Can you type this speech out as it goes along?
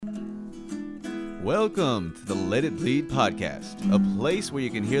Welcome to the Let It Bleed podcast, a place where you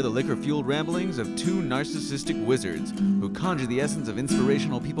can hear the liquor-fueled ramblings of two narcissistic wizards who conjure the essence of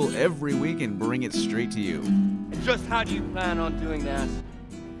inspirational people every week and bring it straight to you. And just how do you plan on doing that?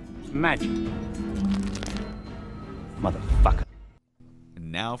 Magic. Motherfucker.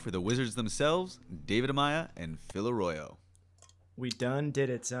 And now for the wizards themselves, David Amaya and Phil Arroyo. We done did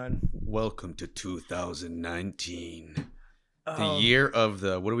it, son. Welcome to 2019. The year of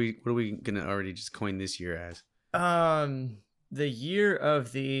the what are we gonna already just coin this year as? The year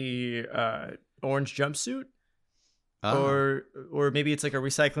of the orange jumpsuit, or maybe it's like a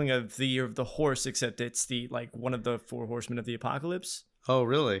recycling of the year of the horse, except it's the one of the four horsemen of the apocalypse. Oh,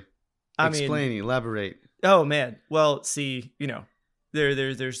 really? Elaborate. Oh man, well, see,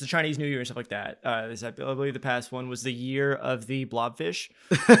 there's the Chinese New Year and stuff like that. I believe the past one was the year of the blobfish.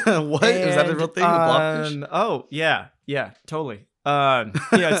 What? Is that a real thing? The blobfish? Oh yeah, totally.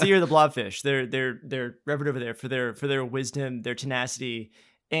 It's the year of the blobfish. They're revered over there for their wisdom, their tenacity,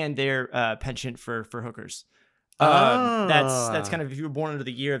 and their penchant for hookers. That's kind of, if you were born into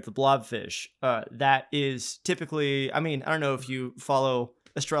the year of the blobfish, that is typically. I mean, I don't know if you follow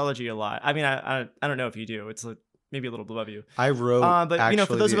astrology a lot. I mean, I don't know if you do. It's maybe a little above you. I wrote but actually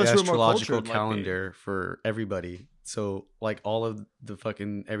for those the of us who are more astrological cultured, calendar for everybody. So all of the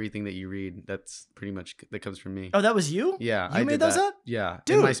fucking everything that you read, that's pretty much that comes from me. Oh, that was you? Yeah, I made those up? Yeah,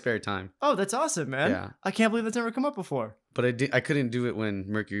 Dude. in my spare time. Oh, that's awesome, man. Yeah. I can't believe that's never come up before. But I couldn't do it when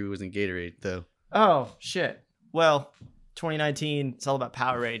Mercury was in Gatorade though. Oh shit. Well, 2019, it's all about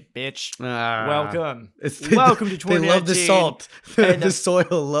Powerade, bitch. Welcome. Welcome to 2019. They love the salt. And the soil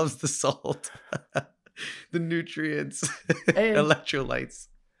loves the salt. The nutrients, And- electrolytes.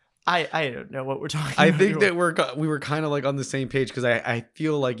 I don't know what we're talking I about. think that we were kind of on the same page because I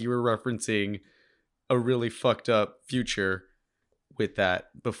feel like you were referencing a really fucked up future with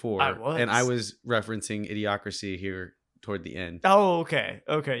that before. I was. And I was referencing Idiocracy here toward the end. Oh, okay.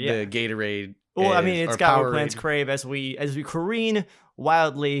 Yeah. The Gatorade. Well, I mean, it's got what Powerade. plants crave as we careen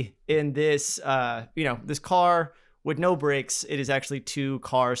wildly in this this car with no brakes. It is actually two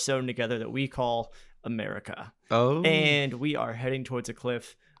cars sewn together that we call America. Oh. And we are heading towards a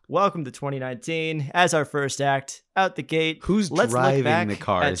cliff. Welcome to 2019 as our first act out the gate. Who's Let's look driving back the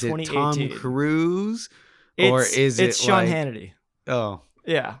car? at Is it Tom 2018. Cruise? Or is it it's Sean like- Hannity. Oh.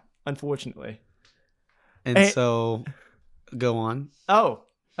 Yeah, unfortunately. And so go on. Oh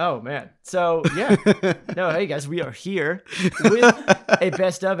man. So yeah. No, hey guys, we are here with a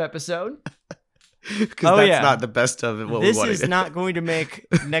best of episode. Because that's not the best of it. What This we wanted. is not going to make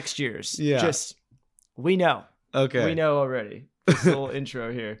next year's. Yeah. Just we know. Okay. We know already. This little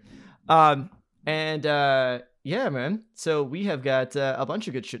intro here. Yeah, man. So we have got a bunch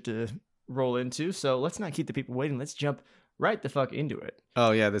of good shit to roll into. So let's not keep the people waiting. Let's jump right the fuck into it.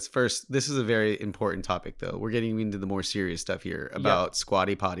 Oh yeah, this is a very important topic though. We're getting into the more serious stuff here about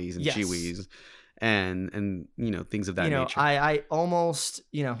squatty potties and Yes. chiwis and things of that nature. I almost,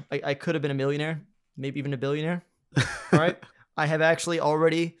 I could have been a millionaire, maybe even a billionaire. All right. I have actually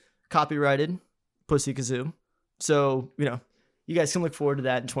already copyrighted Pussy Kazoo. So, you guys can look forward to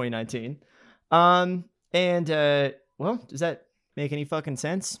that in 2019. Well, does that make any fucking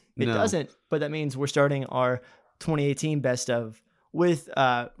sense? It No. doesn't, but that means we're starting our 2018 best of with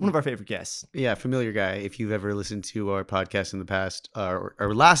one of our favorite guests. Yeah, familiar guy. If you've ever listened to our podcast in the past, our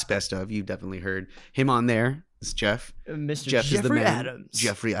last best of, you've definitely heard him on there. It's Jeff. Mr. Jeff is the Jeffrey man. Adams.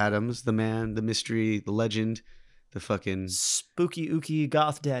 Jeffrey Adams, the man, the mystery, the legend, the fucking Spooky ooky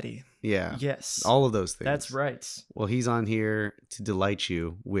goth daddy. yeah. Yes. All of those things. That's right. Well, he's on here to delight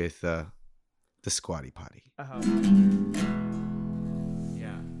you with the squatty potty. Yeah,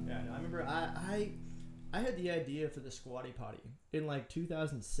 I remember I had the idea for the squatty potty in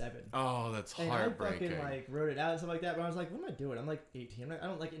 2007. Oh, that's And heartbreaking. I fucking wrote it out and stuff like that, but I was like, what am I doing? I'm 18. I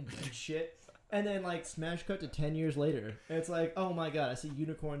don't invent shit. And then smash cut to 10 years later. And it's oh my god, I see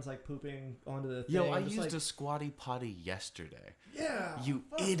unicorns pooping onto the thing. Yo, I I'm just used a squatty potty yesterday. yeah, You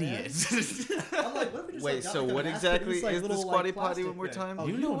fuck, idiot. man. I'm what if we just Wait, got, so a what basket exactly that's, is the little, squatty potty plastic one more thing? time? Oh,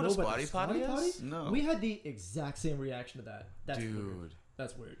 You know don't what a about squatty the potty is? No. We had the exact same reaction to that. That's weird. Dude.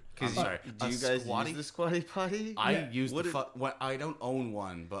 That's weird. I'm sorry. Do you guys use the squatty potty? I Yeah. use What the is- I don't own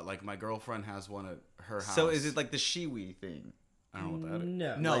one, but my girlfriend has one at her house. So is it like the shiwi thing? I don't know what that is.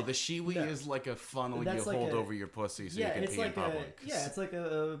 No. No, Like, the shiwi no. is like a funnel That's you like hold a- over your pussy so Yeah, you can it's pee like in public. it's like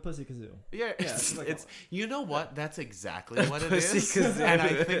a pussy kazoo. Yeah, it's like it's a- you know what? That's exactly what it Pussy is. kazoo. And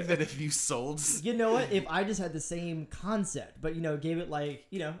I think that if you sold You know what? If I just had the same concept, but gave it like,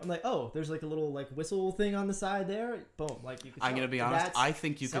 I'm like, oh, there's like a little like whistle thing on the side there. Boom, like you could. I'm sell gonna it. be And honest. that's I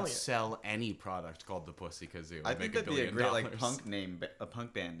think you could selling it. sell any product called the Pussy Kazoo. I and think make that'd be a $1 great billion. like punk name, a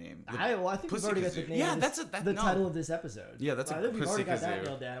punk band name. I think we've Pussy already got the Kazoo. name. Yeah, of that's this- that. the no. title of this episode. Yeah, that's a I think we've Pussy already got that Kazoo.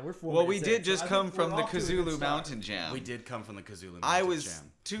 nailed down. We're 4 Well, we minutes did in, just so I come think from we're the off to a good Kazulu start. Mountain Jam. We did come from the Kazulu. I Mountain was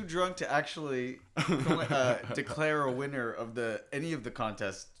Jam. too drunk to actually declare a winner of any of the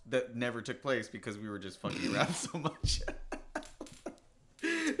contests that never took place because we were just fucking around so much.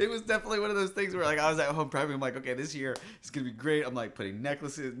 It was definitely one of those things where like I was at home prepping. I'm like, okay, this year it's gonna be great. I'm like putting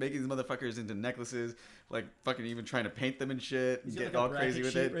necklaces, making these motherfuckers into necklaces, like fucking even trying to paint them and shit, and He's got, getting like, all a crazy bracket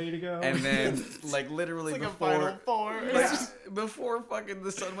with sheet it. ready to go. And then like literally It's like a before Final Four. before fucking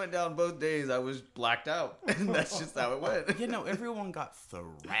the sun went down both days, I was blacked out, and that's just how it went. Everyone got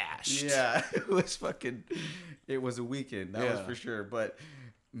thrashed. Yeah, it was a weekend, that was Yeah. for sure. But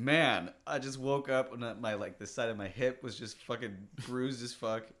man, I just woke up and my the side of my hip was just fucking bruised as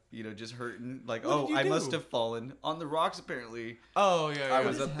fuck, just hurting. Like, What did you I do? must have fallen on the rocks apparently. Oh yeah. I What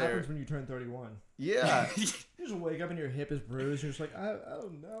was just up there. happens when you turn 31? Yeah, You just wake up and your hip is bruised. You're just like, I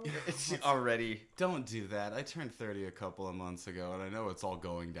don't know. it's already. Don't do that. I turned 30 a couple of months ago, and I know it's all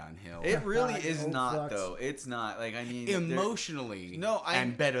going downhill. It really God, is old not fucks. though. It's not like I mean there- Emotionally, No,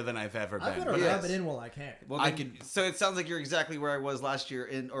 and better than I've ever I've been. got to But yes. rub it in while I can. Well, I then- could- So it sounds like you're exactly where I was last year,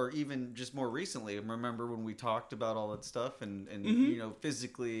 or even just more recently. Remember when we talked about all that stuff, and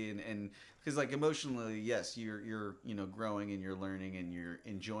physically, and because like emotionally, yes, you're growing and you're learning and you're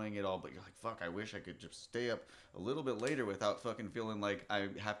enjoying it all, but you're like, fuck, I wish I could just stay up a little bit later without fucking feeling like I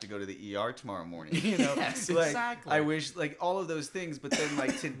have to go to the ER tomorrow morning. Yes, Like, exactly. I wish like all of those things, but then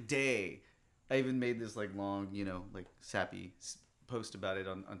like today, I even made this like long, like sappy post about it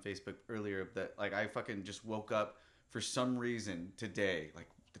on Facebook earlier that like I fucking just woke up for some reason today, like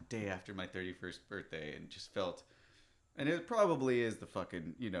the day after my 31st birthday, and just felt, and it probably is the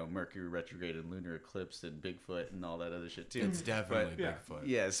fucking Mercury retrograde and lunar eclipse and Bigfoot and all that other shit too. It's definitely yeah. Bigfoot.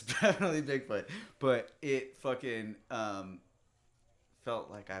 Yes, definitely Bigfoot, but it fucking felt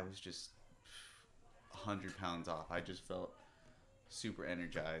like I was just 100 pounds off. I just felt super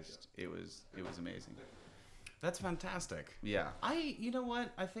energized. It was amazing. That's fantastic. Yeah. You know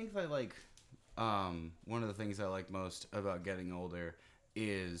what? I think that one of the things I like most about getting older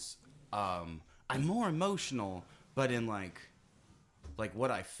is I'm more emotional, but in like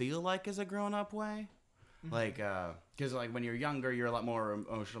what I feel like as a grown up way. Because when you're younger, you're a lot more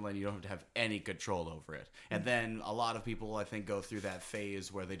emotional and you don't have to have any control over it. And then a lot of people, I think, go through that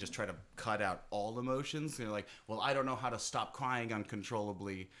phase where they just try to cut out all emotions. They're like, well, I don't know how to stop crying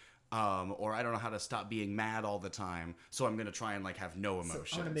uncontrollably. Or I don't know how to stop being mad all the time, so I'm gonna try and have no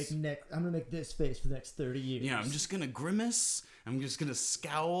emotions. I'm gonna make this face for the next 30 years. Yeah, I'm just gonna grimace. I'm just gonna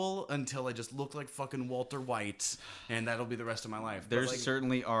scowl until I just look like fucking Walter White, and that'll be the rest of my life. There But,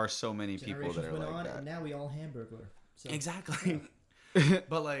 certainly are so many people Generations that are went like on, that. and now we all Hamburglar. So. exactly.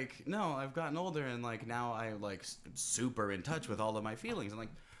 But no, I've gotten older, and now I super in touch with all of my feelings, and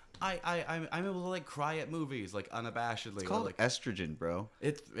I'm able to cry at movies unabashedly. It's called estrogen, bro.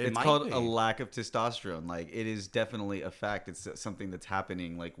 It's It's called a lack of testosterone. It is definitely a fact. It's something that's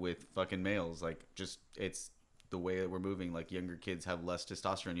happening with fucking males. It's the way that we're moving. Younger kids have less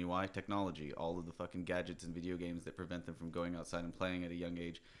testosterone. You know why? Technology. All of the fucking gadgets and video games that prevent them from going outside and playing at a young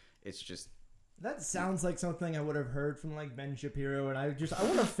age. It's just... That sounds like something I would have heard from Ben Shapiro, and I want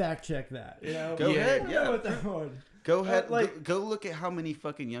to fact check that. Go ahead, I don't yeah. know what that would. Go ahead. Go look at how many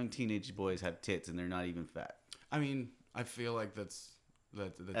fucking young teenage boys have tits and they're not even fat. I mean, I feel like that's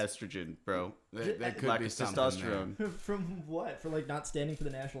Estrogen, bro. that could Lack be of something testosterone. From what? For not standing for the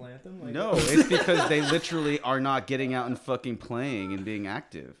national anthem? No, it's because they literally are not getting out and fucking playing and being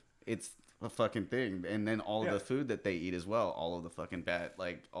active. It's a fucking thing. And then all of the food that they eat as well, all of the fucking bad,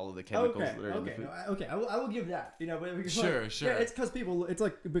 all of the chemicals that are in the food. I will give that. But because, Sure. Yeah, it's because people. It's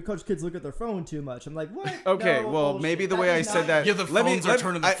because kids look at their phone too much. I'm like, what? Okay, No, well, bullshit. maybe the That way I does said not- that. Yeah, the phones are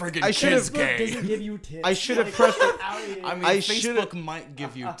turning the friggin' I should have. kids Facebook gay. doesn't give you tits. I should have Like, prefaced. out of here. I mean, I Facebook might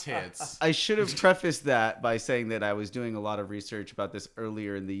give you tits. I should have prefaced that by saying that I was doing a lot of research about this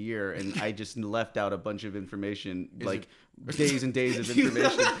earlier in the year, and I just left out a bunch of information, days and days of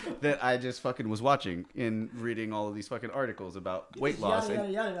information that I just fucking was watching and reading all of these fucking articles about weight loss.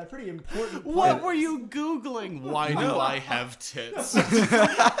 Yada yada yada. Pretty important. What part. were you Googling? Why do I have tits?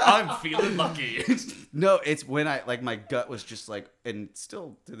 I'm feeling lucky. No, it's when I my gut was just and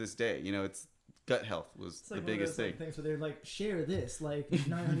still to this day, it's gut health was It's the like one of biggest those, thing. like, things where they're like, share this like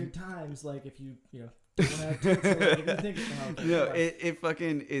 900 times, like if you don't want to have tits, or, like, if you think No, it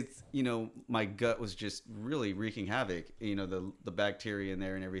fucking, it's, my gut was just really wreaking havoc, the bacteria in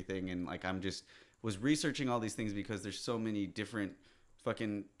there and everything. And like, was researching all these things because there's so many different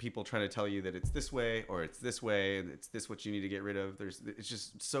fucking people trying to tell you that it's this way or it's this way and it's this what you need to get rid of. It's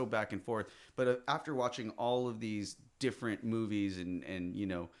just so back and forth. But after watching all of these different movies and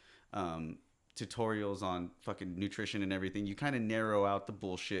tutorials on fucking nutrition and everything, you kind of narrow out the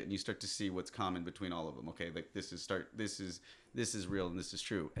bullshit and you start to see what's common between all of them. Okay, like this is real and this is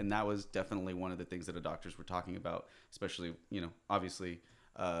true. And that was definitely one of the things that the doctors were talking about, especially, obviously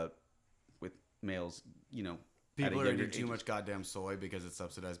with males, People are eating too much goddamn soy because it's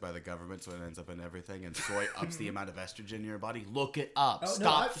subsidized by the government, so it ends up in everything. And soy ups the amount of estrogen in your body. Look it up.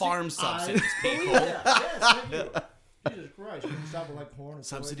 Stop farm subsidies, people. Yes, thank you. Jesus Christ, you can stop with like porn and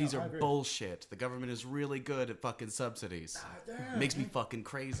Subsidies soy. are bullshit. The government is really good at fucking subsidies. Damn. Makes me fucking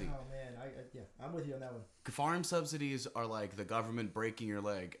crazy. Oh man, I'm with you on that one. Farm subsidies are like the government breaking your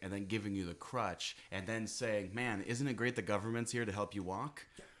leg and then giving you the crutch and then saying, man, isn't it great the government's here to help you walk?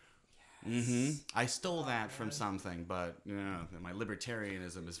 I stole that from something, but my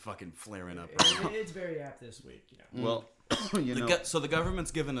libertarianism is fucking flaring up right now. It's very apt this week, Well, So the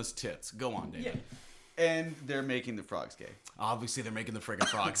government's giving us tits. Go on, David. Yeah. and they're making the frogs gay. Obviously, they're making the friggin'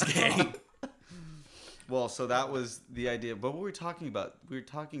 frogs gay. Well, so that was the idea. But what were we talking about? We were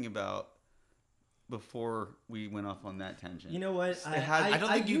talking about before we went off on that tangent. You know what? I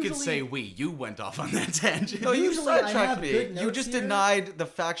don't think you could say we. You went off on that tangent. No, you Usually I sidetracked have me. good You notes just here. denied the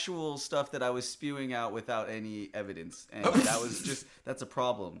factual stuff that I was spewing out without any evidence, and that's a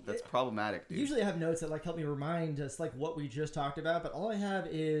problem. That's problematic, dude. Usually I have notes that like help me remind us like what we just talked about, but all I have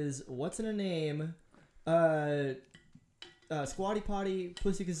is what's in a name, Squatty Potty,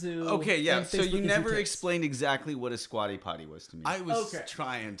 Pussy Kazoo. Okay, yeah. and So Facebook you and never Tits. explained exactly what a squatty potty was to me. I was Okay.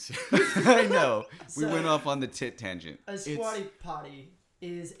 trying to. I know. We So- went off on the tit tangent. A squatty potty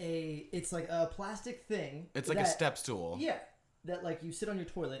is it's like a plastic thing. It's like a step stool. Yeah, that like you sit on your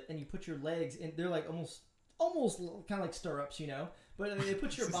toilet and you put your legs in. They're like almost kind of like stirrups, But they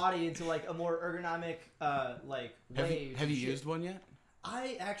put your body into like a more ergonomic like way. Have you used one yet?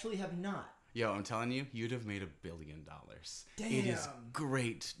 I actually have not. Yo, I'm telling you, you'd have made $1 billion. It is Damn.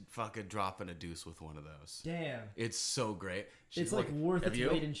 great fucking dropping a deuce with one of those. Damn. It's so great. It's like worth Have its you?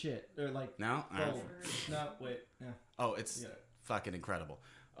 weight in shit. Or like No? gold. No, wait. Yeah. Oh, it's fucking incredible.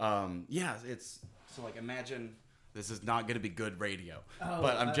 Yeah, it's so like imagine this is not going to be good radio, Oh,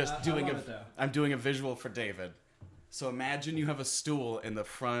 but I'm just doing love it, though. I'm doing a visual for David. So imagine you have a stool in the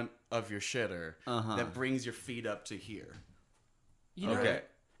front of your shitter that brings your feet up to here. You know, Okay.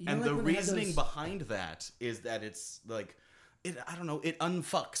 you know, And like the when they have reasoning those- behind that is that it's like I don't know, it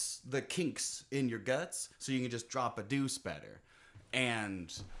unfucks the kinks in your guts so you can just drop a deuce better.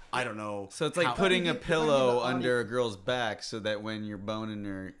 And I don't know. So it's like how- putting a If I give pillow the under a girl's back so that when you're boning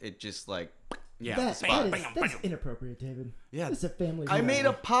her, it just like. yeah. That's inappropriate, David. Yeah. It's a family. I show. made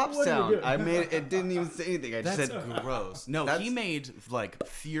a pop What are you sound. doing? It didn't even say anything. I just That's said gross. No, That's- he made like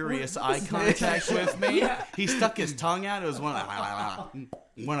furious This eye is contact not- with me. Yeah. He stuck his tongue out. It was one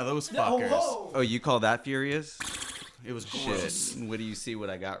of those No, fuckers. whoa. Oh, you call that furious? It was Shit. gross. What do you see what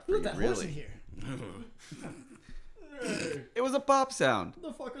I got for Look you? at that horse in Really? here. It was a pop sound.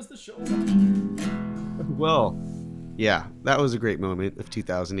 The fuck is the show? Well, yeah, that was a great moment of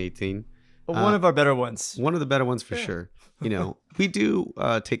 2018. One of our better ones. One of the better ones for sure. We do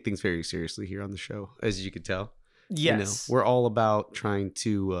take things very seriously here on the show, as you could tell. Yes. We're all about trying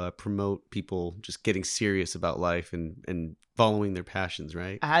to promote people just getting serious about life and following their passions,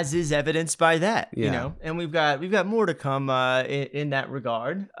 right? As is evidenced by that, Yeah. and we've got more to come in that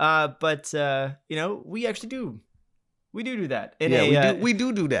regard. But we actually do. We do that. We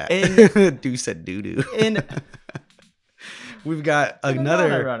do that. in- Do said do. In We've got an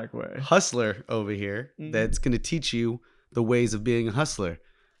another ironic way. hustler over here that's going to teach you the ways of being a hustler.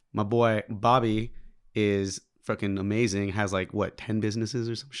 My boy Bobby is fucking amazing. Has 10 businesses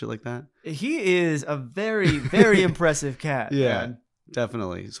or some shit like that? He is a very, very impressive cat. man.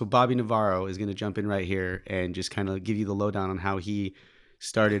 Definitely. So Bobby Navarro is going to jump in right here and just kind of give you the lowdown on how he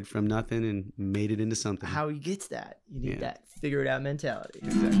started from nothing and made it into something. How he gets that. You need Yeah. that figure it out mentality.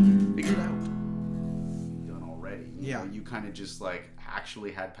 Exactly. Figure it out. Done already. Yeah. You kind of just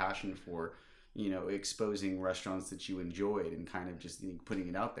actually had passion for, exposing restaurants that you enjoyed and kind of just putting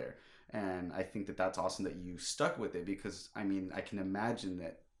it out there. And I think that that's awesome that you stuck with it because, I can imagine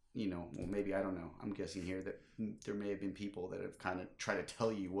that, maybe, I don't know, I'm guessing here that there may have been people that have kind of tried to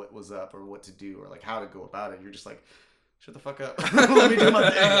tell you what was up or what to do or how to go about it. You're just like, shut the fuck up. Let me do my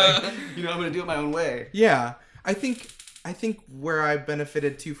thing. Like, you know, I'm gonna do it my own way. Yeah, I think where I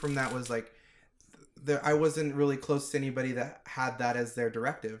benefited too from that was like, I wasn't really close to anybody that had that as their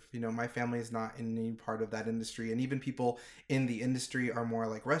directive. You know, my family is not in any part of that industry, and even people in the industry are more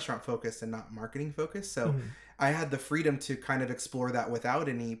like restaurant focused and not marketing focused. So I had the freedom to kind of explore that without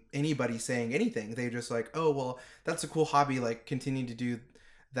anybody saying anything. They just like, oh, well, that's a cool hobby. Like, continue to do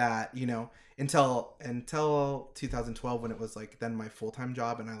that, you know, until 2012, when it was like then my full-time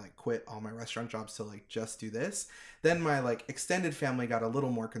job, and I like quit all my restaurant jobs to like just do this. Then my like extended family got a little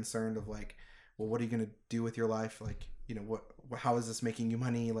more concerned of like, well, what are you going to do with your life? Like, you know, how is this making you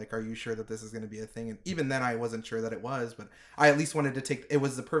money? Like, are you sure that this is going to be a thing? And even then I wasn't sure that it was, but I at least wanted to it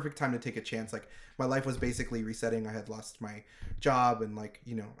was the perfect time to take a chance. Like, my life was basically resetting. I had lost my job and like,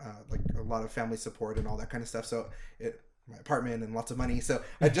 you know, like a lot of family support and all that kind of stuff. So my apartment and lots of money. So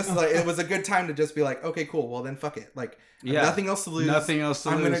I just like, it was a good time to just be like, okay, cool. Well then fuck it. Like, nothing else to lose.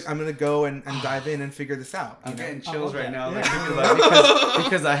 I'm gonna go and dive in and figure this out. I'm getting chills right now. Like, thinking about it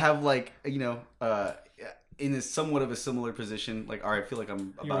because I have like, you know, in a somewhat of a similar position. Like, all right, I feel like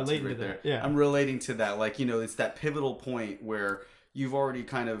I'm about to right there. Yeah. I'm relating to that. Like, you know, it's that pivotal point where you've already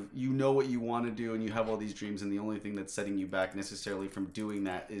kind of, you know what you want to do and you have all these dreams, and the only thing that's setting you back necessarily from doing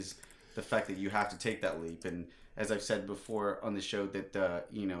that is the fact that you have to take that leap. And as I've said before on the show, that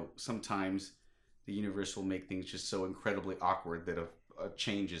you know, sometimes the universe will make things just so incredibly awkward that a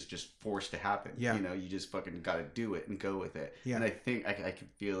change is just forced to happen. Yeah. You know, you just fucking got to do it and go with it. Yeah. And I think I can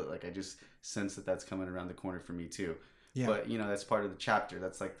feel it. Like, I just sense that that's coming around the corner for me too. Yeah. But, you know, that's part of the chapter.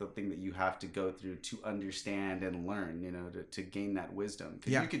 That's like the thing that you have to go through to understand and learn, you know, to gain that wisdom.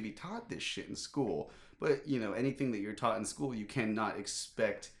 Because you could be taught this shit in school, but, you know, anything that you're taught in school, you cannot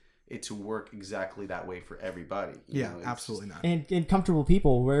expect it to work exactly that way for everybody. You know, absolutely not. And comfortable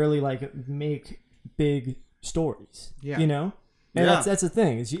people rarely like make big stories. Yeah. You know? And that's the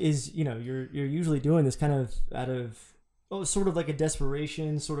thing is, you know, you're usually doing this kind of out of sort of like a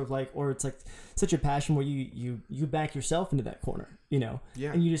desperation, sort of like, or it's like such a passion where you back yourself into that corner, you know?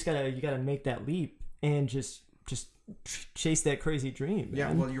 Yeah. And you gotta make that leap and just chase that crazy dream. Man.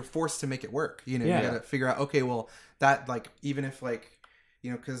 Yeah. Well, you're forced to make it work. You know, Yeah. you gotta figure out, okay, well, that like, even if like,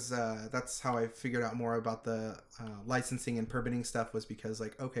 you know, because that's how I figured out more about the licensing and permitting stuff, was because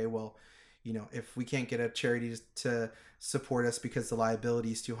like, okay, well, you know, if we can't get a charity to support us because the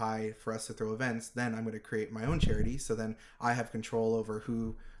liability is too high for us to throw events, then I'm going to create my own charity. So then I have control over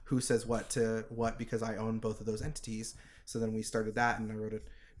who says what to what, because I own both of those entities. So then we started that, and I wrote a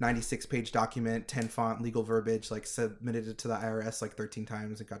 96-page document, 10 font legal verbiage, like submitted it to the IRS like 13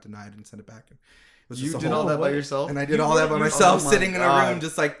 times and got denied and sent it back. You did all that by yourself? And I did all that by myself, sitting in a room,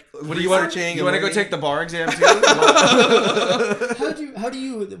 just like researching. You want to go take the bar exam too? How do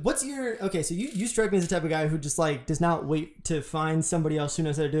you, what's your, okay, so you strike me as the type of guy who just like does not wait to find somebody else who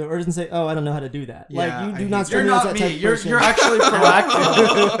knows how to do it, or doesn't say, oh, I don't know how to do that. Yeah, like, you do not strike You're me as not that type me. of person. You're actually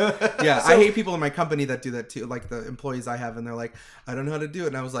proactive. Yeah, I hate people in my company that do that too. Like the employees I have, and they're like, I don't know how to do it.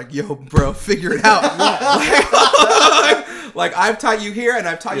 And I was like, yo, bro, figure it out. Like, I've taught you here, and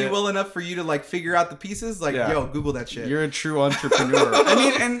I've taught you well enough for you to like figure out the pieces. Like, yo, Google that shit. You're a true entrepreneur. I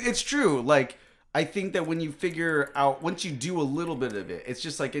mean, and it's true. Like, I think that when you figure out, once you do a little bit of it, it's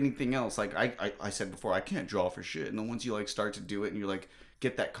just like anything else. Like I said before, I can't draw for shit. And then once you like start to do it and you like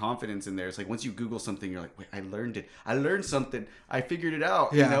get that confidence in there, it's like once you Google something, you're like, wait, I learned it. I learned something. I figured it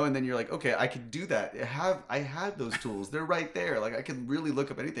out. You know, and then you're like, okay, I could do that. I had those tools. They're right there. Like, I could really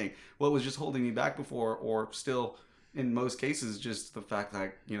look up anything. What was just holding me back before, or still in most cases, just the fact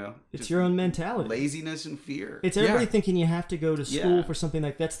that, you know, it's your own mentality, laziness and fear. It's everybody thinking you have to go to school for something.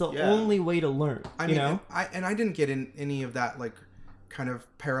 Like, that's the only way to learn. I mean, I didn't get in any of that like kind of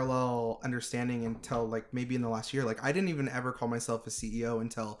parallel understanding until like maybe in the last year. Like, I didn't even ever call myself a CEO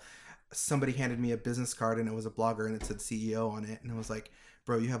until somebody handed me a business card, and it was a blogger, and it said CEO on it, and I was like,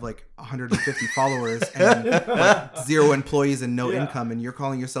 bro, you have like 150 followers and like 0 employees and no income, and you're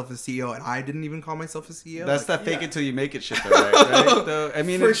calling yourself a CEO, and I didn't even call myself a CEO. That's that fake it till you make it shit, though, right? So, I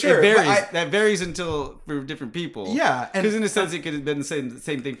mean, For sure, it varies. That varies for different people. Yeah, because in a sense, it could have been the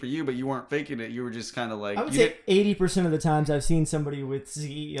same thing for you, but you weren't faking it. You were just kind of like. I would say 80% of the times I've seen somebody with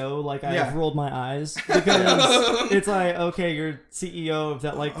CEO, like, I've rolled my eyes, because it's like, okay, you're CEO of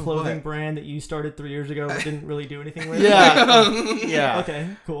that like clothing brand that you started 3 years ago but didn't really do anything with. Yeah.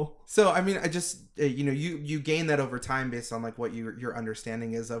 Okay, cool. So, I mean, I just, you know, you gain that over time based on like what your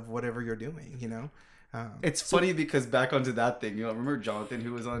understanding is of whatever you're doing, you know? It's funny because back onto that thing, you know, remember Jonathan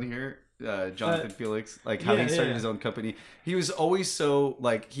who was on here? Jonathan Felix, like how he started his own company. He was always so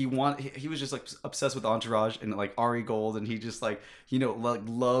like he was just like obsessed with Entourage and like Ari Gold, and he just like like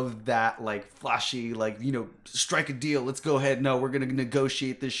loved that like flashy like strike a deal, let's go ahead, no, we're gonna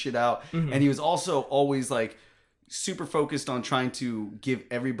negotiate this shit out. And he was also always like super focused on trying to give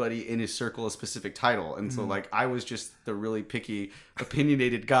everybody in his circle a specific title. And so like I was just the really picky,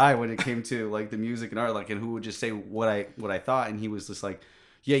 opinionated guy when it came to like the music and art, like, and who would just say what I thought. And he was just like,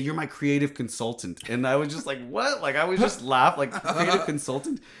 yeah, you're my creative consultant. And I was just like, what? Like I was just laugh like creative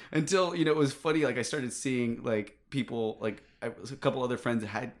consultant until it was funny. Like I started seeing like people like a couple other friends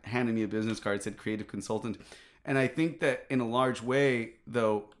had handed me a business card, said creative consultant. And I think that in a large way,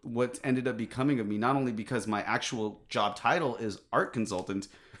 though, what ended up becoming of me, not only because my actual job title is art consultant,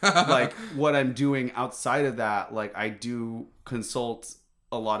 like what I'm doing outside of that, like I do consult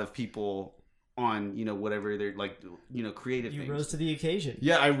a lot of people on, whatever they're like, creative things. You rose to the occasion.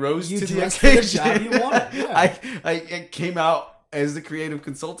 Yeah, I rose to the dressed occasion. for the job you wanted. Yeah. I came out as the creative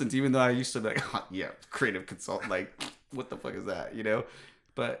consultant, even though I used to be like, oh, yeah, creative consultant, like, what the fuck is that,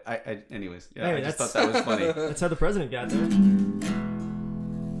 But anyways, yeah, I just thought that was funny. That's how the president got there.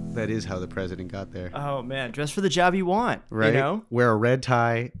 That is how the president got there. Oh man, dress for the job you want, right? Wear a red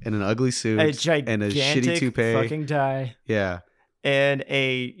tie and an ugly suit and a shitty toupee, fucking tie. Yeah, and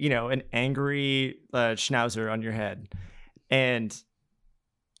an angry schnauzer on your head, and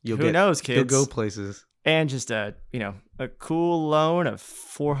who knows, kids? You'll go places. And just a cool loan of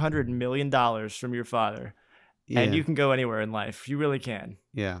 $400 million from your father. Yeah. And you can go anywhere in life. You really can.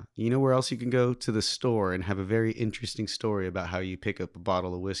 Yeah. You know where else you can go? To the store and have a very interesting story about how you pick up a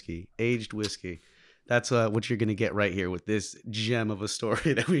bottle of whiskey, aged whiskey. That's what you're going to get right here with this gem of a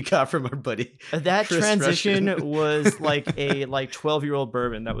story that we got from our buddy. That Chris transition Russian. was like a 12-year-old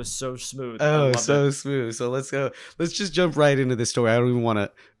bourbon that was so smooth. Oh, so smooth. So let's go. Let's just jump right into this story. I don't even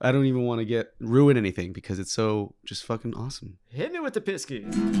want to ruin anything because it's so just fucking awesome. Hit me with the pisky.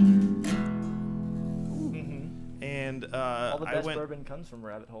 And all the best bourbon comes from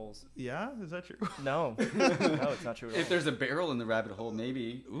rabbit holes. Yeah, is that true? No, it's not true at all. If there's a barrel in the rabbit hole,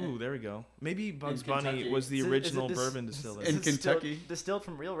 maybe. Ooh, there we go. Maybe Bugs Bunny was the original bourbon distiller. In Kentucky, distilled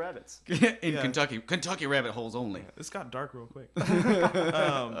from real rabbits. In Kentucky rabbit holes only. This got dark real quick.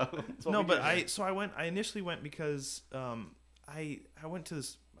 No, but I initially went because I went to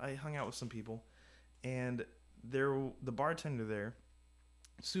this. I hung out with some people, and the bartender there,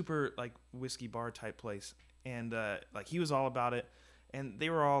 super like whiskey bar type place. And like he was all about it, and they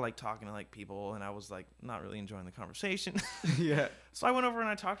were all like talking to like people, and I was like not really enjoying the conversation. Yeah. So I went over and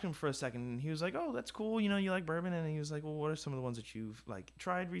I talked to him for a second, and he was like, "Oh, that's cool. You like bourbon?" And he was like, "Well, what are some of the ones that you've like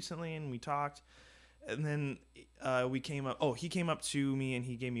tried recently?" And we talked, and then we came up. Oh, he came up to me and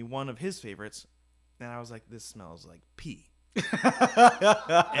he gave me one of his favorites, and I was like, "This smells like pee." And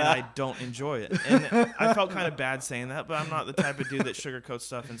I don't enjoy it, and I felt kind of bad saying that, but I'm not the type of dude that sugarcoats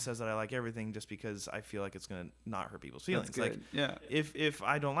stuff and says that I like everything just because I feel like it's gonna not hurt people's feelings. That's good. Like, yeah, if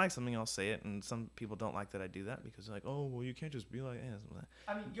I don't like something, I'll say it, and some people don't like that I do that because they're like, oh, well, you can't just be like,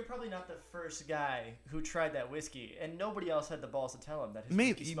 I mean, you're probably not the first guy who tried that whiskey, and nobody else had the balls to tell him that his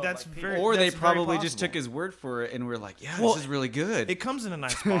whiskey smelled that's like pee. very, or that's they probably very just took his word for it and were like, yeah, well, this is really good. It comes in a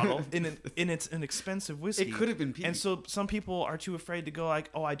nice bottle, and it's an expensive whiskey. It could have been pee. And so some people are too afraid to go like,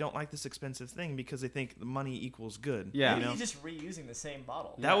 oh, I don't like this expensive thing because they think the money equals good. Yeah. Maybe he's just reusing the same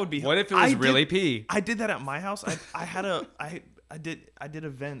bottle. That would be. What if it was really pee? I did that at my house. I did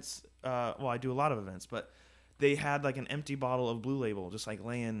events. Well, I do a lot of events, but they had like an empty bottle of Blue Label just like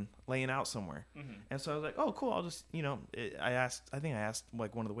laying out somewhere. Mm-hmm. And so I was like, oh, cool. I'll just, I think I asked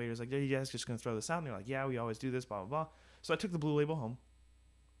like one of the waiters, like, are you guys just going to throw this out? And they're like, yeah, we always do this, blah, blah, blah. So I took the Blue Label home.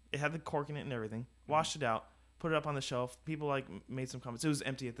 It had the cork in it and everything. Washed it out. Put it up on the shelf. People like made some comments. It was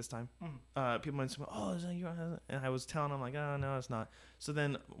empty at this time. People made some, oh, is that you? And I was telling them like, oh, no, it's not. So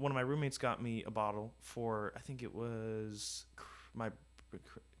then one of my roommates got me a bottle for, I think it was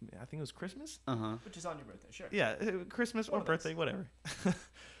Christmas. Which is on your birthday, sure. Yeah, Christmas or birthday, whatever.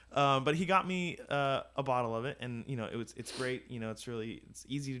 But he got me a bottle of it, and it's great. It's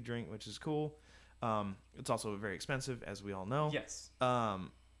easy to drink, which is cool. It's also very expensive, as we all know. Yes.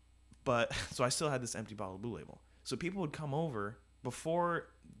 But so I still had this empty bottle of Blue Label. So people would come over before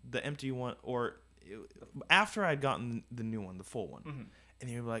the empty one, or after I'd gotten the new one, the full one, and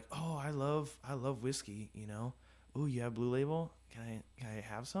they would be like, "Oh, I love whiskey, Oh, you have Blue Label? Can I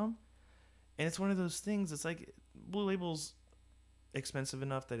have some?" And it's one of those things. It's like Blue Label's expensive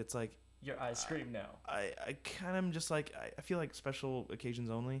enough that it's like your eyes scream no. I kind of just like I feel like special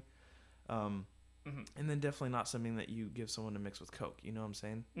occasions only. and then definitely not something that you give someone to mix with Coke. You know what I'm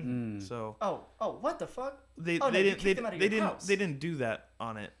saying? Mm. So Oh, what the fuck? they Oh, no, they you didn't kicked them out of they your didn't house. they didn't do that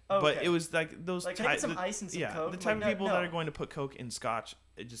on it, Oh, but okay. it was like those Like, can I get some ice and some Coke? the I'm type like, of people no. that are going to put Coke in Scotch.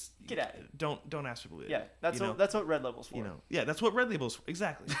 It just Get at it. don't ask for believe. Yeah, that's you know? what Red Label's for. You know, yeah, that's what Red Label's for.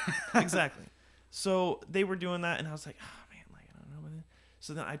 Exactly, exactly. So they were doing that, and I was like, oh man, like I don't know about it.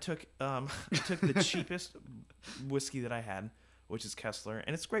 So then I took the cheapest whiskey that I had, which is Kessler,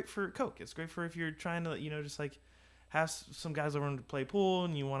 and it's great for Coke. It's great for if you're trying to, just like have some guys over to play pool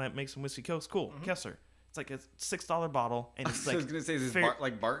and you want to make some whiskey Cokes. Cool, Kessler. It's like a $6 bottle, and it's like I was gonna say this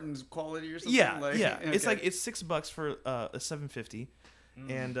like Barton's quality or something. yeah, like, yeah. okay. It's like it's $6 for a 750.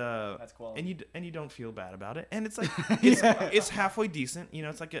 And That's quality. and you don't feel bad about it, and it's like it's halfway decent.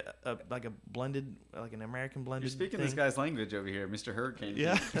 It's like a blended, like an American blended. You're speaking thing. this guy's language over here, Mr. Hurricane.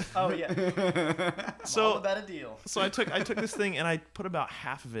 Yeah. Oh yeah. So All about a deal. So I took this thing and I put about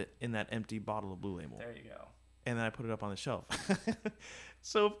half of it in that empty bottle of Blue Label, There you go. and then I put it up on the shelf.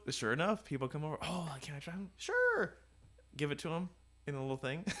 So sure enough, people come over. Oh, can I try them? Sure. Give it to them in a little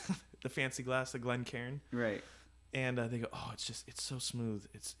thing, the fancy glass, the Glencairn. Right. And they go, oh, it's so smooth.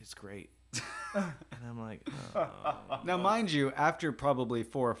 It's great. And I'm like, oh. Now, mind you, after probably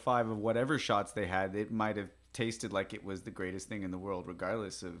 4 or 5 of whatever shots they had, it might have tasted like it was the greatest thing in the world,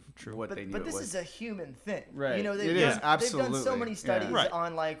 regardless of what they knew But it this was. is a human thing, Right. You know, It is, they've done so absolutely. many studies Yeah. Right.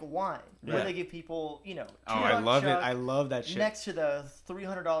 on like wine, where Yeah. they give people, Oh, I $2 love it. Chuck I love that shit. next to the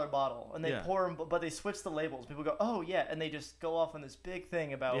 $300 bottle, and they Yeah. pour them, but they switch the labels. People go, oh yeah, and they just go off on this big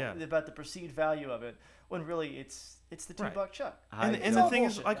thing about the perceived value of it, when really it's the $2 Right. Chuck. And It's the all thing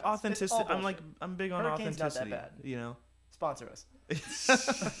is, bullshit, like, guys. It's all authenticity. bullshit. I'm big on Hurricane's not that authenticity. bad. Sponsor us.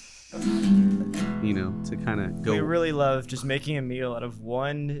 To kind of go. We really love just making a meal out of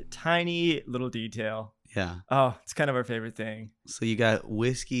one tiny little detail. Yeah. Oh, it's kind of our favorite thing. So you got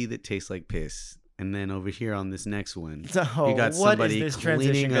whiskey that tastes like piss. And then over here on this next one, So you got what is somebody this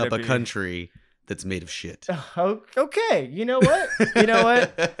transition cleaning gonna up a be? country that's made of shit. Oh, okay. You know what?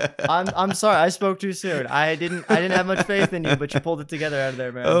 I'm sorry. I spoke too soon. I didn't have much faith in you, but you pulled it together out of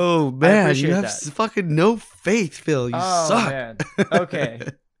there, man. Oh, man. appreciate You have that. fucking no faith, Phil. You suck. Man. Okay.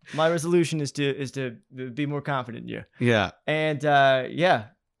 My resolution is to be more confident in you. Yeah. And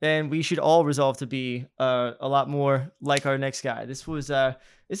and we should all resolve to be a lot more like our next guy. This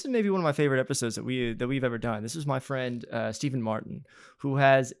is maybe one of my favorite episodes that we've ever done. This is my friend Stephen Martin, who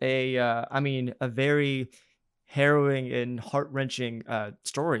has a very harrowing and heart-wrenching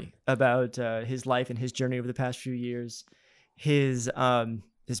story about his life and his journey over the past few years. His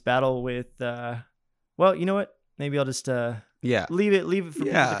battle with well, you know what? Maybe I'll just Yeah. leave it for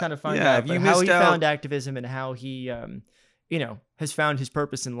people to kind of find out if you but how he missed out- found activism and how he has found his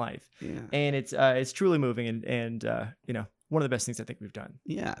purpose in life. Yeah. And it's truly moving and one of the best things I think we've done.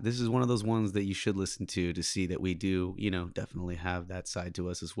 Yeah, this is one of those ones that you should listen to see that we do, definitely have that side to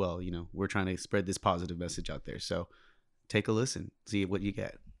us as well. We're trying to spread this positive message out there. So take a listen, see what you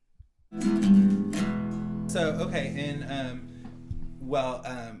get. So okay, and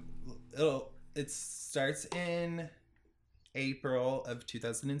it starts in April of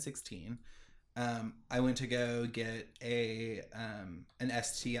 2016. I went to go get an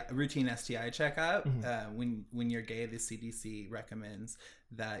routine STI checkup. When you're gay, the CDC recommends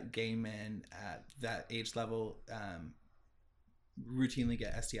that gay men at that age level routinely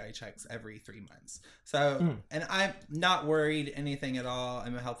get STI checks every 3 months. So, and I'm not worried anything at all.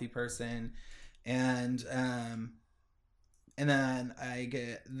 I'm a healthy person, and then I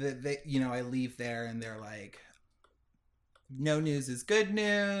get I leave there and they're like, no news is good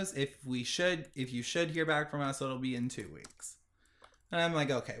news. If you should hear back from us, it'll be in 2 weeks. And I'm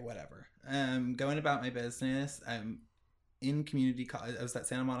like, okay, whatever. Going about my business. I'm in community college. I was at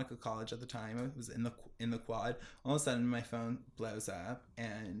Santa Monica College at the time. I was in the quad. All of a sudden, my phone blows up,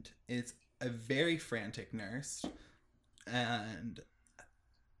 and it's a very frantic nurse, and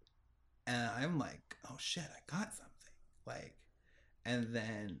I'm like, oh shit, I got something. Like, and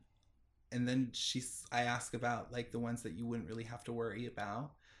then I ask about like the ones that you wouldn't really have to worry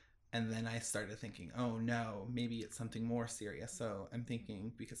about. And then I started thinking, oh no, maybe it's something more serious. So I'm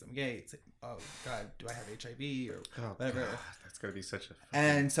thinking, because I'm gay, it's like, oh God, do I have HIV or whatever? God, that's going to be such a...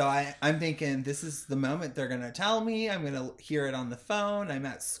 And so I'm thinking, this is the moment they're going to tell me. I'm going to hear it on the phone. I'm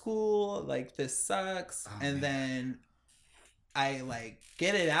at school. Like, this sucks. Then I like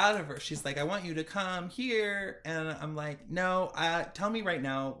get it out of her. She's like, I want you to come here. And I'm like, no, tell me right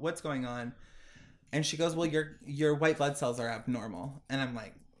now what's going on. And she goes, well, your white blood cells are abnormal. And I'm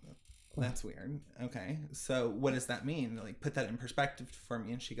like, that's weird. Okay. So what does that mean? Like, put that in perspective for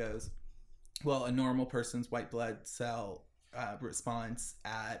me. And she goes, well, a normal person's white blood cell response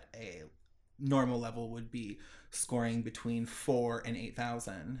at a normal level would be scoring between 4 and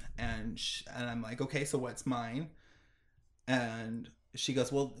 8,000. And I'm like, okay, so what's mine? And she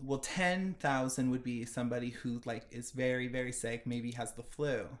goes, well, 10,000 would be somebody who like is very, very sick, maybe has the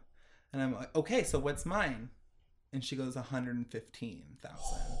flu. And I'm like, okay, so what's mine? And she goes,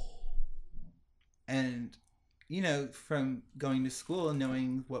 115,000. And, you know, from going to school and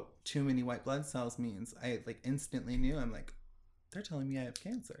knowing what too many white blood cells means, I like instantly knew. I'm like, they're telling me I have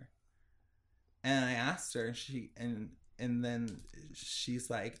cancer. And I asked her, and then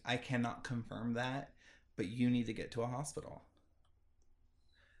she's like, I cannot confirm that, but you need to get to a hospital.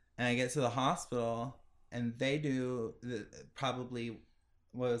 And I get to the hospital, and they do probably,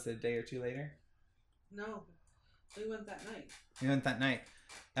 what was it, a day or two later? No, we went that night. We went that night.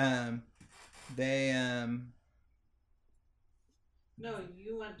 No,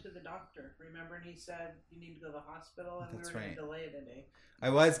 you went to the doctor, remember? And he said you need to go to the hospital, and That's we were going right. to delay it a day. I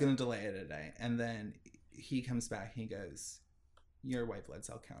was going to delay it a day. And then he comes back and he goes, your white blood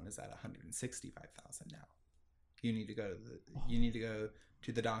cell count is at 165,000 now. You need to go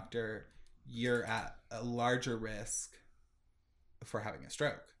to the doctor. You're at a larger risk for having a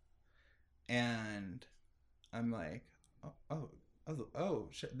stroke. And I'm like, oh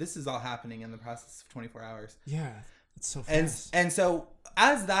shit. This is all happening in the process of 24 hours. Yeah. It's so fast. And so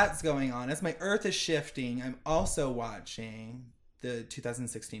as that's going on, as my earth is shifting, I'm also watching the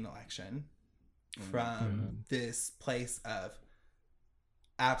 2016 election from this place of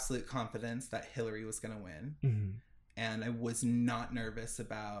absolute confidence that Hillary was going to win. Mm-hmm. And I was not nervous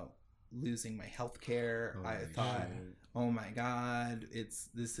about losing my health care. I thought, oh my God,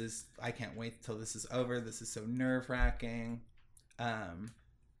 I can't wait till this is over. This is so nerve wracking. And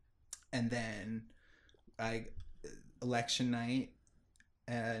then election night,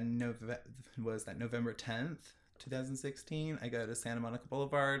 and November 10th, 2016, I go to Santa Monica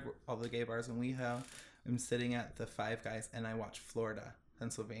Boulevard, all the gay bars in WeHo. I'm sitting at the Five Guys, and I watch Florida,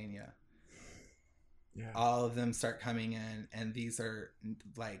 Pennsylvania. Yeah. All of them start coming in, and these are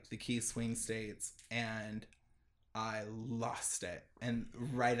like the key swing states, and I lost it. And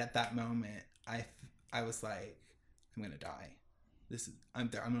right at that moment, I was like, I'm gonna die. I'm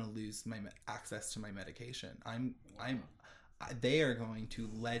gonna lose my access to my medication. They are going to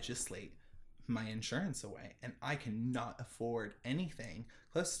legislate my insurance away, and I cannot afford anything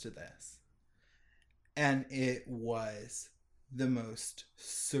close to this. And it was the most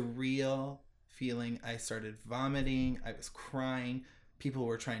surreal feeling. I started vomiting. I was crying. People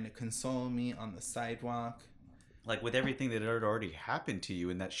were trying to console me on the sidewalk. Like, with everything that had already happened to you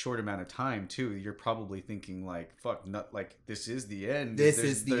in that short amount of time, too, you're probably thinking, like, fuck, this is the end. This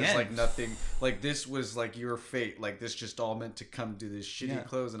is the end. Like, nothing, like, this was, like, your fate. Like, this just all meant to come to this shitty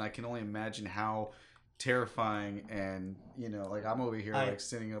close, and I can only imagine how terrifying and, you know, like, I'm over here, like,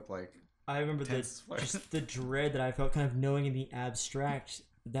 sitting up, like... I remember just the dread that I felt kind of knowing in the abstract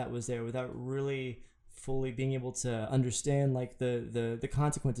that was there without really fully being able to understand like the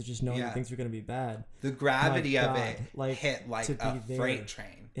consequences, just knowing that things were going to be bad. The gravity of it hit like a freight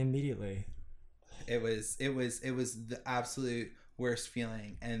train immediately. It was the absolute worst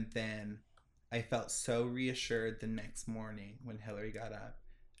feeling. And then I felt so reassured the next morning when Hillary got up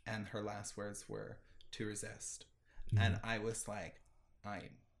and her last words were to resist. Mm-hmm. And I was like,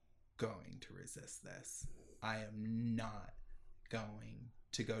 I'm going to resist this. I am not going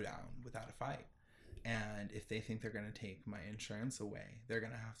to go down without a fight. And if they think they're going to take my insurance away, they're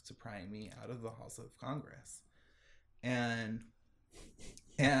going to have to pry me out of the halls of Congress. And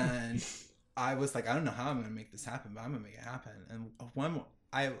I was like, I don't know how I'm going to make this happen, but I'm going to make it happen. And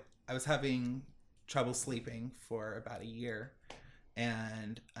I was having trouble sleeping for about a year.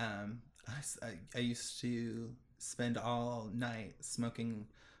 And I used to spend all night smoking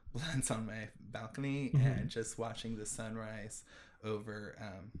blunts on my balcony and just watching the sunrise over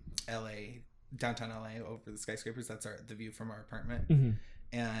LA, downtown LA, over the skyscrapers. That's the view from our apartment.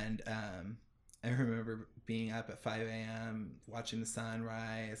 And I remember being up at 5 a.m. watching the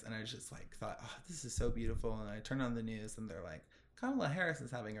sunrise, and I just like thought, oh, this is so beautiful. And I turned on the news, and they're like, Kamala Harris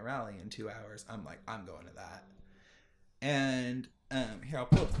is having a rally in 2 hours. I'm like, I'm going to that. And here, I'll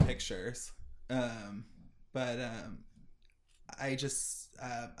pull up the pictures. I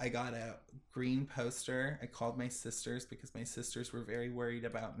got a green poster. I called my sisters because my sisters were very worried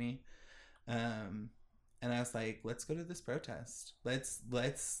about me. And I was like, let's go to this protest. Let's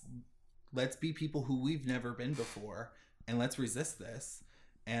be people who we've never been before, and let's resist this.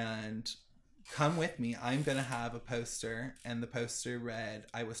 And come with me. I'm going to have a poster. And the poster read,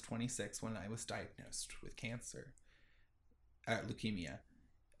 I was 26 when I was diagnosed with cancer, leukemia.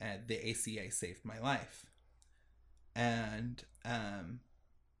 And the ACA saved my life. And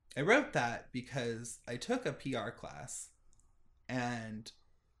I wrote that because I took a PR class, and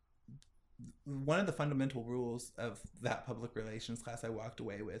one of the fundamental rules of that public relations class I walked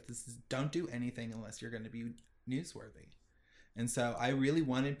away with is don't do anything unless you're going to be newsworthy. And so I really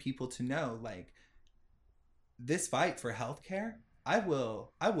wanted people to know, like, this fight for healthcare, I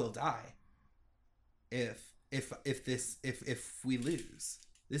will die if we lose.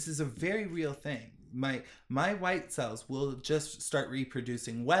 This is a very real thing. My white cells will just start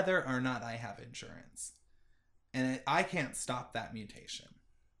reproducing whether or not I have insurance. And I can't stop that mutation.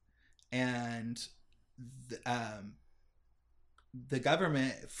 And the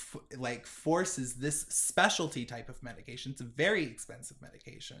government forces this specialty type of medication. It's a very expensive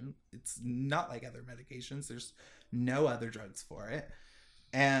medication. It's not like other medications. There's no other drugs for it.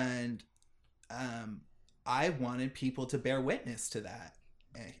 And I wanted people to bear witness to that.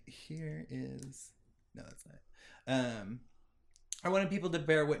 Here is... No, that's not. I wanted people to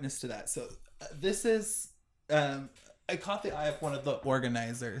bear witness to that. So this is... I caught the eye of one of the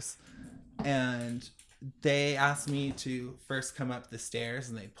organizers, and they asked me to first come up the stairs,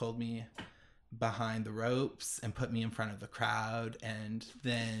 and they pulled me behind the ropes and put me in front of the crowd. And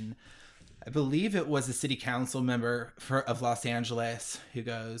then I believe it was a city council member of Los Angeles who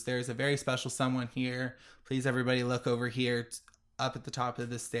goes, "There's a very special someone here. Please, everybody look over here up at the top of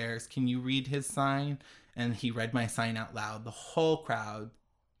the stairs. Can you read his sign?" And he read my sign out loud. The whole crowd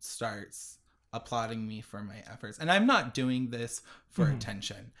starts applauding me for my efforts. And I'm not doing this for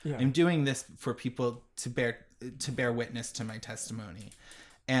attention. Yeah. I'm doing this for people to bear witness to my testimony.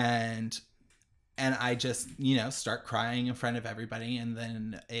 And I just, start crying in front of everybody. And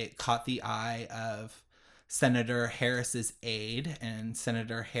then it caught the eye of Senator Harris's aide, and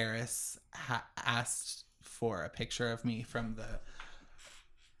Senator Harris asked for a picture of me from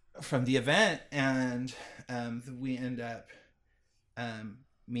the event. And we end up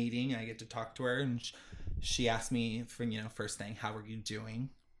meeting. I get to talk to her, and she asked me for, first thing, "How are you doing?"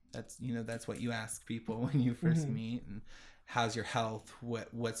 That's what you ask people when you first meet. And how's your health?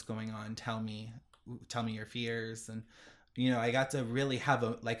 What's going on? Tell me your fears. And I got to really have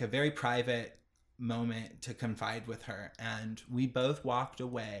a very private moment to confide with her, and we both walked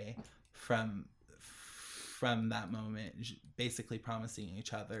away from that moment basically promising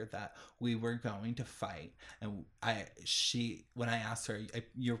each other that we were going to fight. And when I asked her,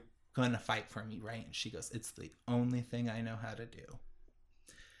 "You're going to fight for me, right?" And she goes, "It's the only thing I know how to do."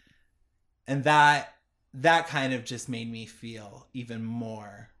 And that kind of just made me feel even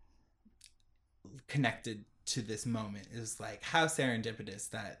more connected to this moment. Is like, how serendipitous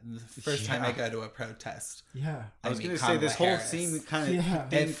that the first time I go to a protest. Yeah. I was going to say, this whole scene kind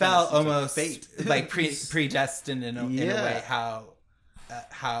of... It felt almost fate. Like predestined in a way, how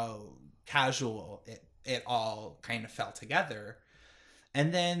casual it all kind of fell together.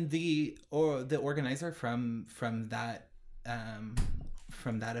 And then the organizer from that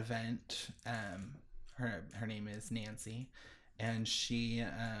event, her name is Nancy, and she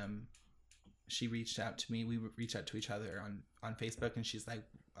reached out to me. We reached out to each other on Facebook, and she's like,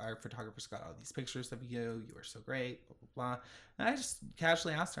 "Our photographer's got all these pictures of you. You were so great, blah, blah, blah." And I just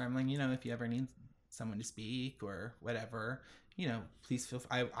casually asked her, I'm like, if you ever need someone to speak or whatever, please feel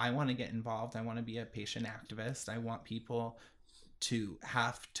I want to get involved. I want to be a patient activist. I want people to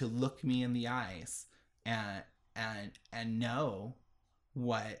have to look me in the eyes and know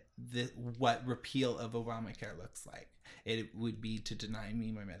what repeal of Obamacare looks like. It would be to deny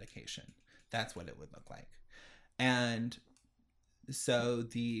me my medication. That's what it would look like. And so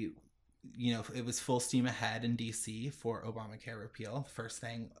it was full steam ahead in DC for Obamacare repeal. First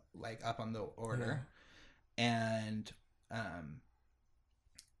thing, up on the order. Yeah. And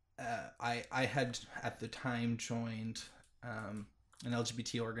I had at the time joined an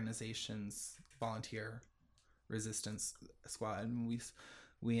LGBT organization's volunteer resistance squad, and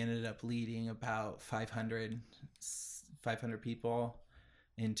we ended up leading about 500 people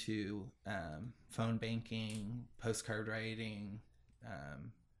into phone banking, postcard writing,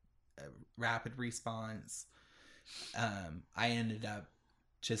 rapid response. I ended up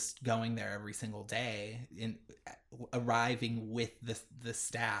just going there every single day, arriving with the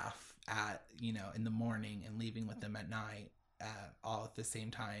staff at in the morning and leaving with them at night, all at the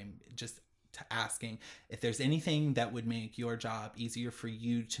same time, just asking if there's anything that would make your job easier for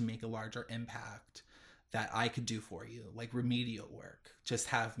you to make a larger impact that I could do for you, like remedial work. Just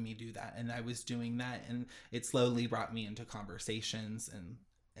have me do that. And I was doing that, and it slowly brought me into conversations, and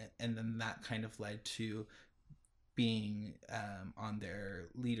then that kind of led to being on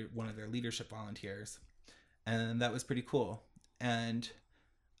one of their leadership volunteers, and that was pretty cool. And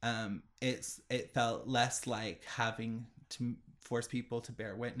it felt less like having force people to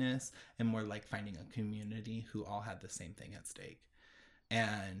bear witness, and more like finding a community who all had the same thing at stake.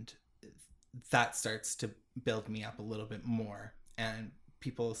 And that starts to build me up a little bit more, and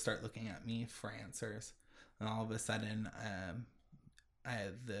people start looking at me for answers. And all of a sudden,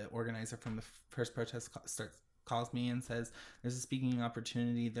 the organizer from the first protest calls me and says, there's a speaking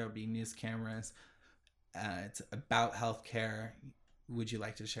opportunity. There will be news cameras. It's about healthcare. Would you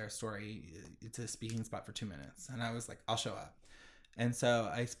like to share a story? It's a speaking spot for 2 minutes. And I was like, I'll show up. And so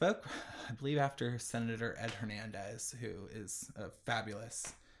I spoke, I believe, after Senator Ed Hernandez, who is a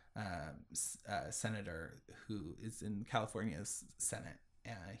fabulous senator who is in California's Senate.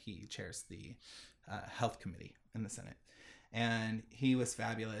 He chairs the health committee in the Senate. And he was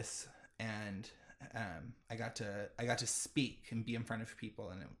fabulous. And I got to speak and be in front of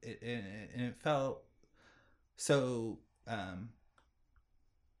people. And it felt so...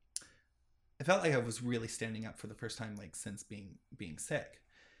 I felt like I was really standing up for the first time, like since being sick,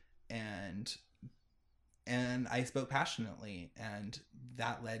 and I spoke passionately, and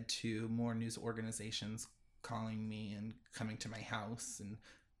that led to more news organizations calling me and coming to my house, and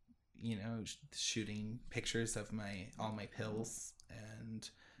shooting pictures of all my pills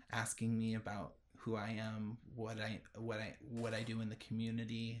and asking me about who I am, what I do in the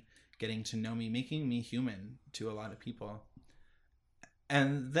community, getting to know me, making me human to a lot of people.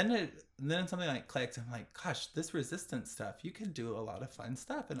 And then something like clicked. I'm like, gosh, this resistance stuff, you can do a lot of fun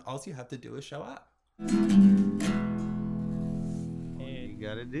stuff, and all you have to do is show up. All you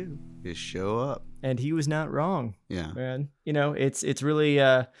gotta do is show up. And he was not wrong. Yeah, man. It's really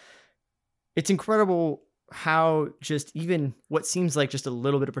it's incredible how just even what seems like just a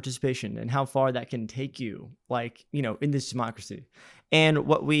little bit of participation and how far that can take you, like, in this democracy. And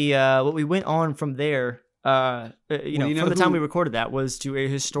what we went on from there. From the time we recorded that was to a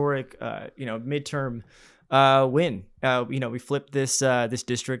historic, midterm win. We flipped this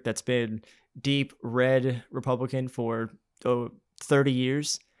district that's been deep red Republican for 30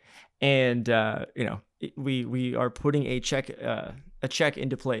 years, and we are putting a check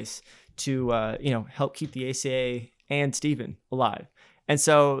into place to help keep the ACA and Stephen alive. And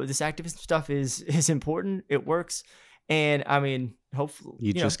so this activist stuff is important. It works, and I mean, hopefully,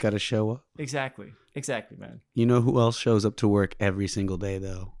 you just got to show up. Exactly, man. You know who else shows up to work every single day,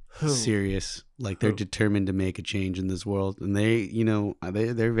 though? Who? Serious. Like, they're determined to make a change in this world. And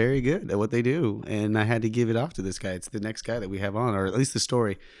they're very good at what they do. And I had to give it off to this guy. It's the next guy that we have on, or at least the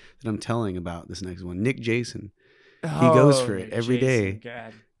story that I'm telling about this next one. Nick Jason. He goes for it every day.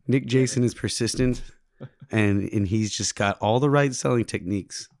 God. Nick Jason is persistent. and he's just got all the right selling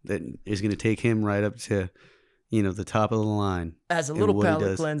techniques that is going to take him right up to, the top of the line. As a little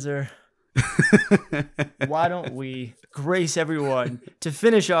palate cleanser. Why don't we grace everyone to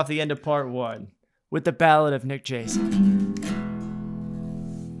finish off the end of part 1 with the ballad of Nick Jason?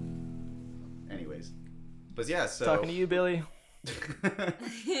 Anyways, but yeah, so talking to you, Billy.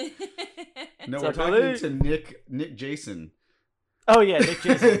 No, we're talking to Nick Jason. Oh yeah, Nick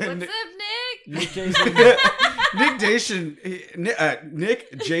Jason. What's up, Nick? Nick Jason.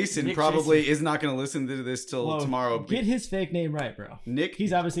 Nick Jason probably is not going to listen to this till tomorrow. Get his fake name right, bro.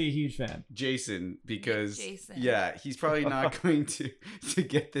 He's obviously a huge fan. Jason, because Jason. Yeah, he's probably not going to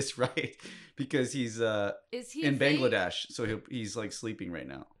get this right because he's is he in Bangladesh, so he's like sleeping right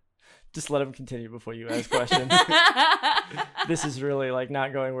now. Just let him continue before you ask questions. This is really like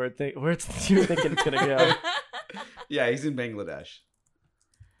not going where you're thinking it's gonna go. Yeah, he's in Bangladesh.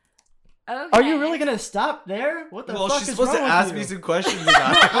 Okay. Are you really gonna stop there? What the fuck is wrong with you? Well, she's supposed to ask me some questions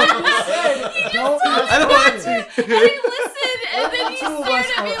about it. I don't want to. I listened, and then you Two of us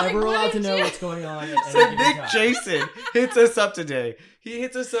stared at me are like, ever what allowed to did know you... what's going on. So Nick Jason hits us up today. He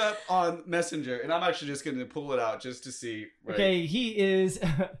hits us up on Messenger, and I'm actually just going to pull it out just to see. Right? Okay, he is...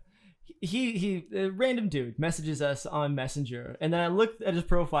 He a random dude messages us on Messenger, and then I looked at his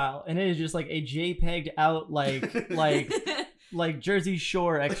profile, and it is just like a JPEG'd out like Jersey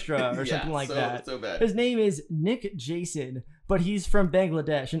Shore extra or something like that. So bad. His name is Nick Jason, but he's from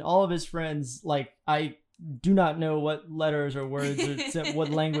Bangladesh, and all of his friends, like, I do not know what letters or words or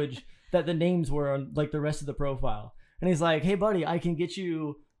what language that the names were on, like, the rest of the profile. And he's like, hey buddy, I can get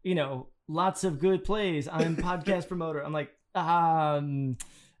you, lots of good plays. I'm a podcast promoter. I'm like, I'm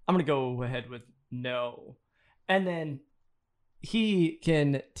going to go ahead with no. And then he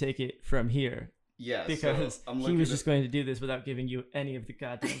can take it from here. Yeah, because so he was just going to do this without giving you any of the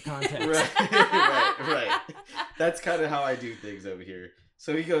goddamn context. right. That's kind of how I do things over here.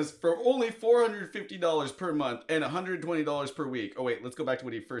 So he goes, for only $450 per month and $120 per week. Oh, wait, let's go back to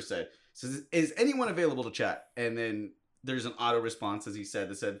what he first said. So is anyone available to chat? And then there's an auto response, as he said,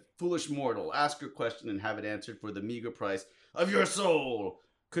 that said, "Foolish mortal, ask your question and have it answered for the meager price of your soul.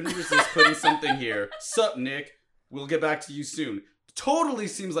 Couldn't resist putting something here. Sup, Nick? We'll get back to you soon." Totally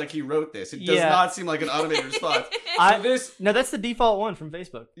seems like he wrote this. It does not seem like an automated response. No, that's the default one from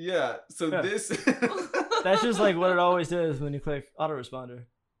Facebook. Yeah. So this. That's just like what it always does when you click autoresponder.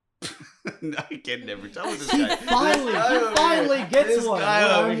 No, I can never tell with this guy. Finally gets This one. guy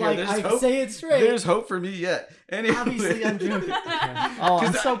Where over I'm here, like, there's I hope. say it straight. There's hope for me yet. Anyway. Obviously, I'm joking. Oh,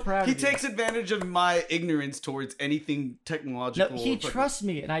 I'm so proud He of you. takes advantage of my ignorance towards anything technological. No, he trusts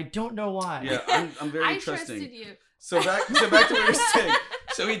me, and I don't know why. Yeah, I'm very I trusting. trusted you. So back to what we were saying.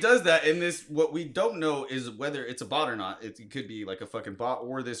 So he does that, and this, what we don't know is whether it's a bot or not. It could be like a fucking bot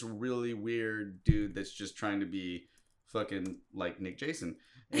or this really weird dude that's just trying to be fucking like Nick Jason.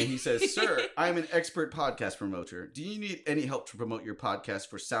 And he says, "Sir, I'm an expert podcast promoter. Do you need any help to promote your podcast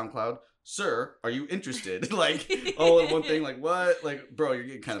for SoundCloud? Sir, are you interested?" Like, all in one thing. Like, what? Like, bro, you're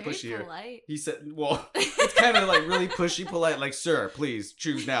getting kind of pushy here. Polite. He said, well, it's kind of like really pushy, polite. Like, "Sir, please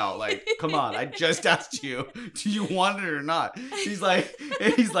choose now. Like, come on. I just asked you, do you want it or not?" He's like,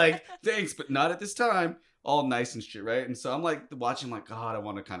 "Thanks, but not at this time." All nice and shit, right? And so I'm like watching, like, God, I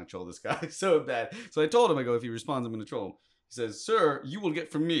want to kind of troll this guy so bad. So I told him, I go, if he responds, I'm going to troll him. He says, "Sir, you will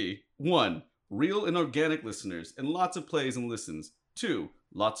get from me 1, real and organic listeners and lots of plays and listens. 2,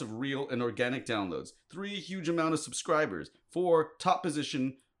 lots of real and organic downloads. 3, huge amount of subscribers. 4, top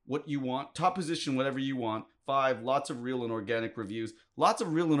position what you want, top position whatever you want. 5, lots of real and organic reviews." Lots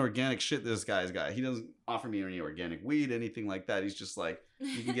of real and organic shit this guy's got. He doesn't offer me any organic weed, anything like that. He's just like,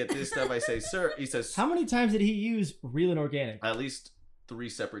 "You can get this stuff." I say, "Sir," he says, How many times did he use real and organic? at least 3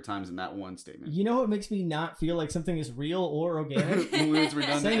 separate times in that one statement. You know what makes me not feel like something is real or organic? When it's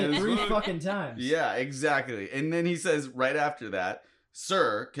redundant Saying it as 3 fuck. fucking times. Yeah, exactly. And then he says right after that,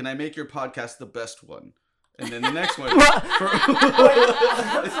 "Sir, can I make your podcast the best one?" And then the next one. Sorry,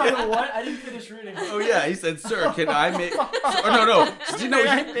 what? I didn't finish reading. Oh yeah, he said, "Sir, can I make?" Oh no. Do you know? May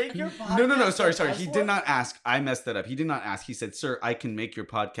I make your No. podcast Sorry. the best He one? did not ask. I messed that up. He did not ask. He said, "Sir, I can make your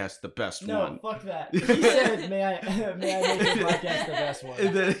podcast the best No, one." fuck that. He said, may I make your podcast the best one?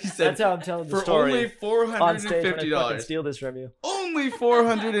 And then he said, That's how I'm telling the "For story. only On stage when I fucking $450, steal this from you. only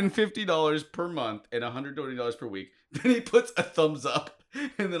 $450 per month and $120 per week." Then he puts a thumbs up,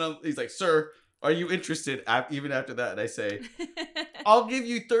 and then he's like, "Sir, are you interested?" Even after that, and I say, "I'll give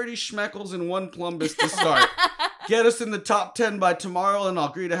you 30 schmeckles and 1 plumbus to start. Get us in the top 10 by tomorrow, and I'll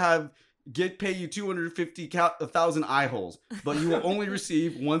agree to pay you 250,000 eye holes. But you will only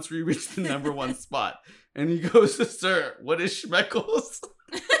receive once we reach the number 1 spot." And he goes, "Sir, what is schmeckles?"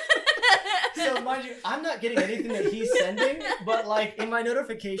 So mind you, I'm not getting anything that he's sending, but like in my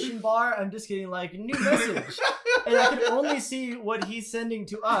notification bar, I'm just getting like new message, and I can only see what he's sending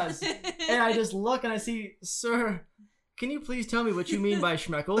to us. And I just look and I see, "Sir, can you please tell me what you mean by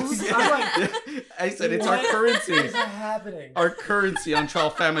schmeckles?" I'm like, I said, "It's our what currency. is happening? Our currency on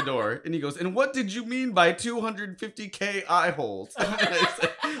Tralfamador." And he goes, "And what did you mean by 250K eye holes?" And I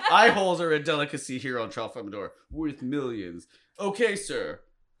said, "Eye holes are a delicacy here on Tralfamador, worth millions. Okay, sir.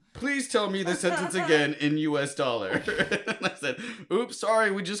 Please tell me the sentence again in US dollar." And I said, "Oops, sorry,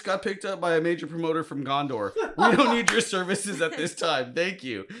 we just got picked up by a major promoter from Gondor. We don't need your services at this time. Thank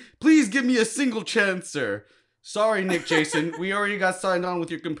you. Please give me a single chance, sir. Sorry, Nick Jason, we already got signed on with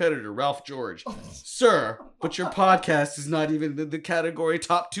your competitor, Ralph George. Sir, but your podcast is not even in the category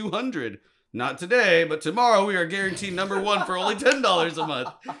top 200. Not today, but tomorrow we are guaranteed number 1 for only $10 a month.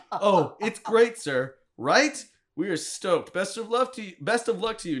 Oh, it's great, sir. Right? We are stoked. Best of luck to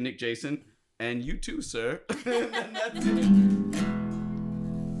you, Nick Jason. And you too, sir." And that's it.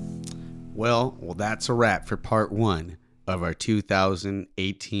 Well, that's a wrap for part 1 of our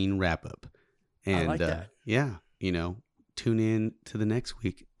 2018 wrap up. And like that. Yeah, tune in to the next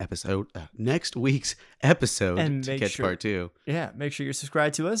week's episode And to make catch sure- part 2. Yeah, make sure you're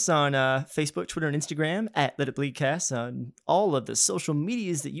subscribed to us on Facebook, Twitter, and Instagram at Let It Bleed Cast on all of the social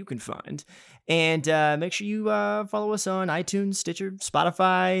medias that you can find. And make sure you follow us on iTunes, Stitcher,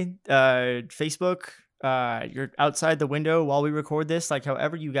 Spotify, Facebook. You're outside the window while we record this, like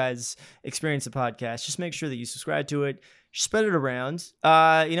however you guys experience the podcast. Just make sure that you subscribe to it, spread it around.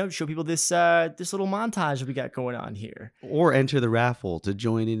 Show people this little montage we got going on here. Or enter the raffle to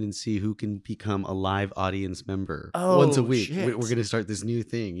join in and see who can become a live audience member Oh, once a week. shit. We're going to start this new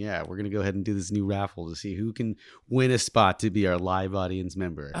thing. Yeah, we're going to go ahead and do this new raffle to see who can win a spot to be our live audience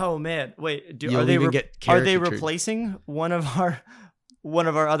member. Oh man, wait, You'll are they even get are they caricatured. replacing one of our one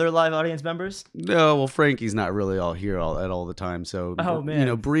of our other live audience members? No, well, Frankie's not really here all the time. So, Oh,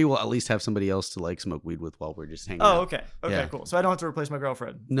 man. Bree will at least have somebody else to like smoke weed with while we're just hanging out. Oh, okay. Okay, Yeah. cool. So I don't have to replace my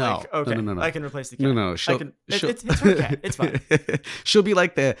girlfriend. No. Like, okay. No. I can replace the cat. No. It's her cat. It's fine. She'll be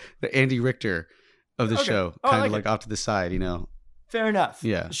like the Andy Richter of the Okay. show, Oh, I kind of like like off to the side, Fair enough.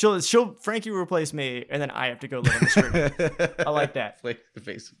 Yeah. Frankie will replace me, and then I have to go live on the street. I like that.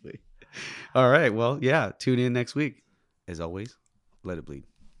 Basically. All right. Well, yeah. Tune in next week. As always, let it bleed.